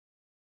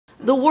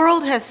The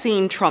world has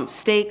seen Trump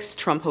steaks,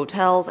 Trump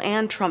hotels,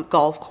 and Trump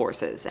golf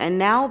courses, and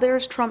now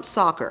there's Trump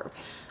soccer.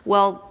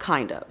 Well,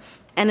 kind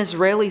of. An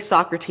Israeli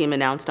soccer team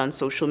announced on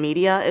social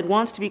media it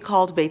wants to be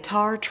called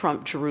Beitar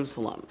Trump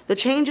Jerusalem. The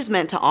change is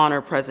meant to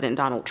honor President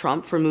Donald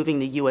Trump for moving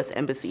the U.S.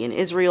 Embassy in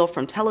Israel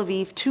from Tel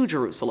Aviv to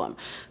Jerusalem.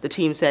 The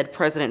team said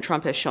President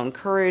Trump has shown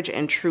courage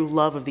and true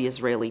love of the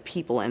Israeli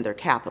people and their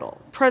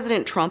capital.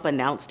 President Trump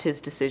announced his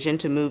decision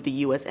to move the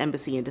U.S.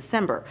 Embassy in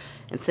December,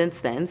 and since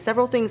then,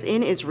 several things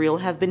in Israel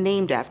have been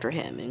named after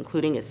him,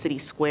 including a city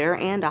square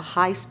and a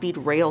high-speed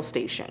rail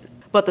station.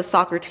 But the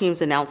soccer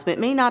team's announcement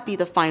may not be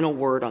the final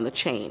word on the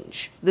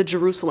change. The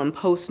Jerusalem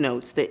Post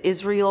notes that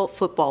Israel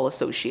Football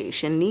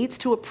Association needs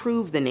to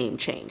approve the name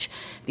change.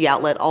 The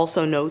outlet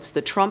also notes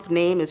the Trump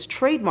name is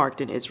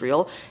trademarked in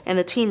Israel, and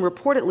the team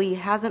reportedly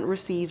hasn't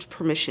received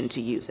permission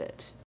to use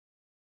it.